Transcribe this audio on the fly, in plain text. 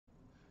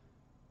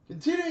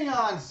Continuing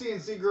on,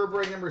 CNC group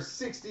break number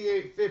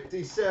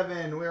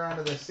 6857. We're on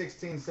to the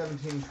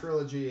 16-17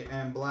 Trilogy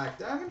and Black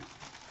Diamond.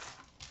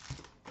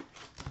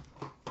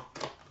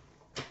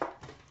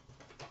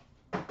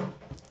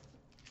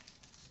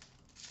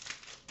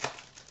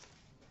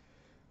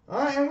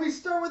 Alright, and we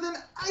start with an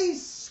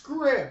Ice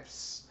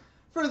Scripts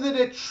for the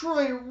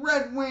Detroit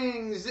Red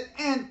Wings,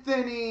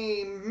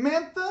 Anthony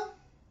Mantha.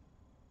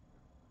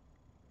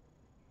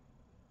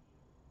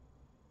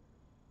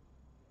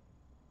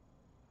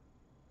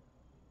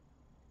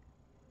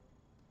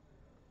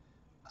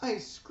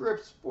 Ice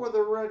Scripts for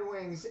the Red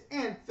Wings,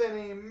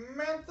 Anthony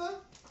Mantha.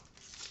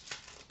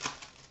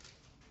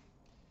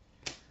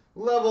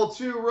 Level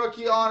 2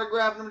 rookie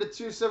autograph number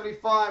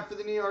 275 for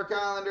the New York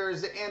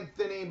Islanders,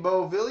 Anthony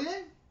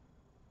Beauvillier.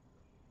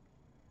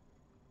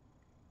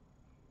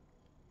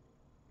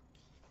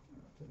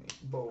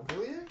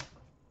 Beauvillier.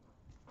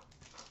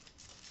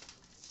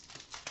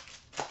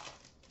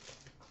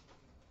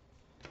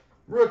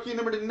 Rookie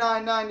number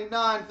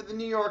 999 for the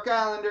New York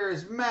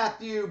Islanders,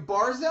 Matthew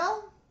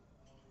Barzal.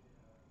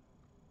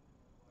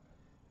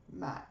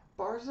 Matt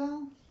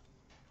Barzal.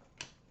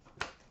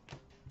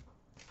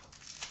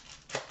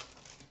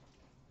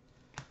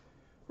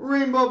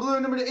 Rainbow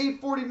blue number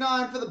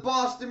 849 for the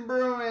Boston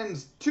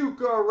Bruins,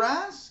 Tuukka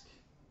Rask.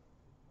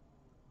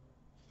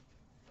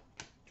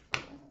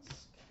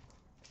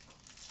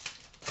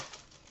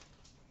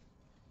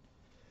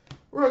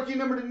 Rookie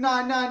number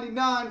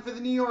 999 for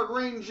the New York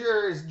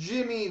Rangers,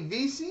 Jimmy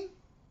Vesey.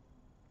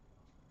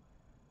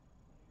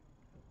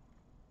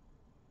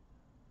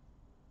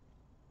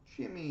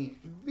 Jimmy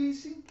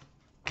Vesey.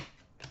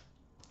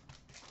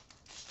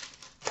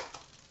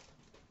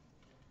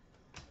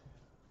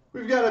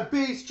 We've got a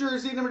base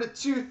jersey number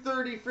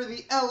 230 for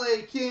the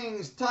LA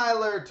Kings,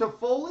 Tyler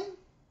Toffoli.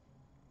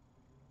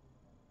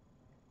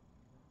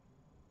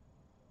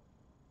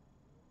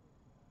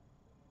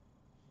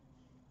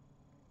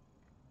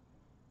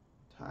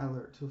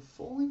 Tyler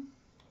Toffoli.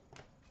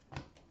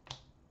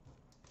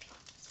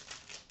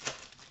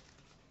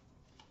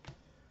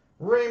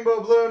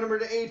 Rainbow blue number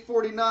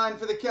 849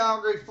 for the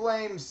Calgary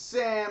Flames,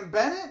 Sam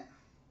Bennett.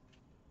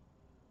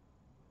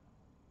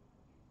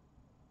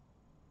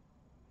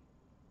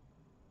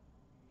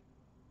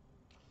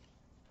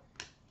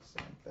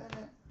 Sam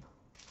Bennett.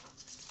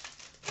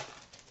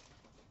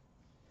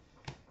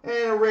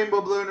 And a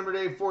rainbow blue number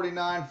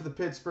 849 for the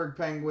Pittsburgh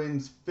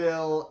Penguins,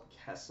 Phil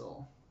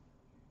Kessel.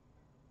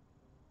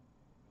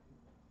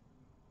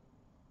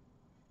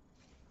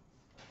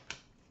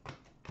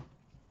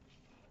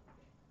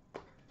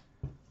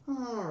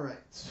 All right.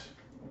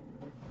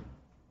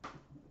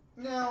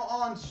 Now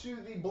on to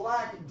the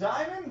Black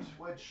Diamond,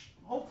 which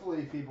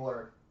hopefully people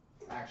are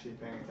actually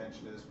paying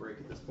attention to this break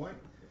at this point.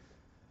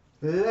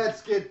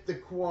 Let's get the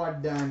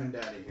quad diamond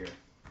out of here.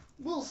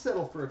 We'll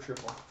settle for a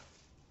triple.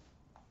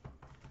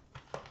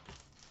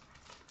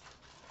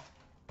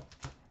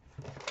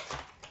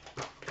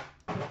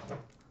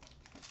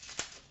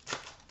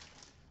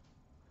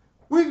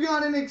 We've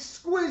got an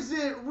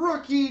exquisite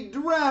rookie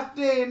draft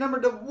day, number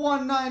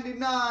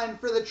 199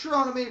 for the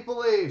Toronto Maple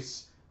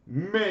Leafs,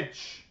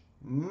 Mitch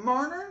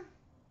Marner.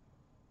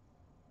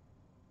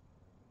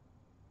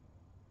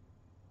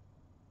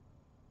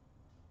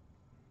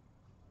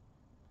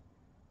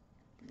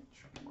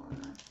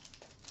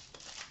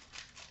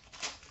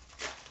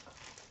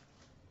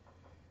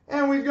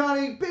 And we've got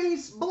a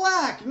base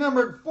black,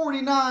 numbered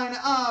 49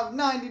 of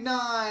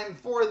 99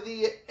 for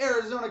the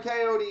Arizona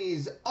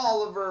Coyotes,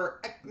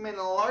 Oliver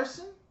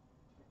Ekman-Larsson.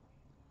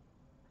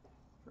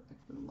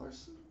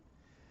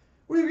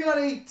 We've got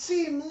a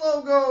team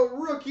logo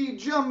rookie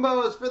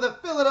jumbos for the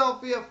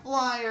Philadelphia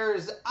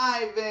Flyers,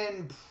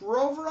 Ivan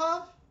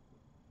Provorov.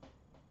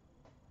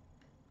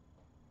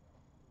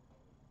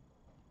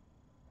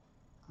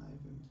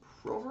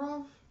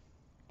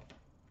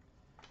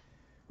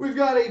 We've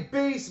got a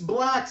base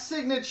black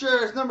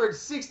signatures, numbered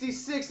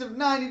 66 of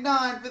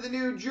 99 for the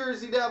New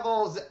Jersey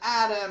Devils,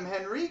 Adam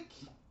Henrique.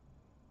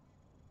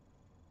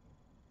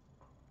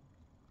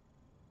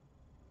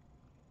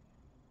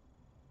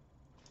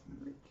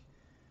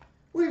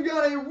 We've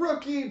got a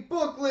rookie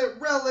booklet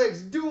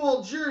relics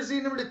dual jersey,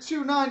 number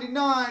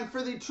 299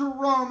 for the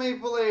Toronto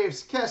Maple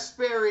Leafs,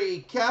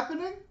 Kasperi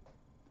Kapanen.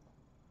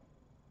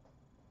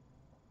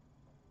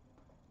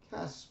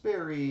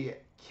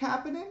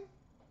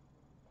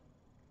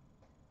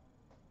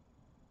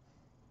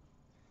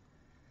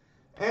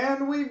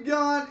 And we've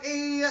got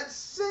a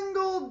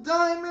single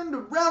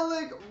diamond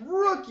relic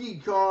rookie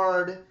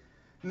card,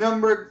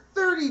 numbered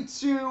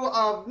 32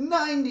 of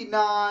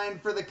 99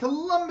 for the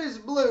Columbus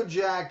Blue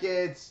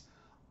Jackets,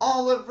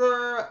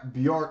 Oliver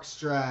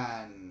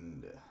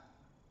Bjorkstrand.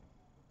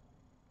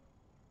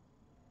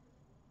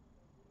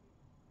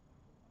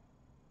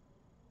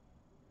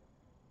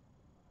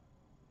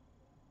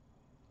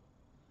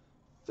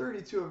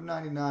 .32 of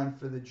 99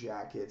 for the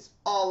Jackets,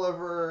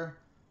 Oliver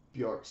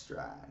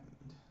Bjorkstrand.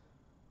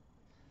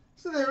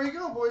 So there we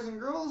go, boys and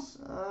girls.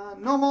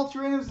 No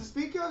multi-randoms to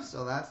speak of,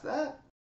 so that's that.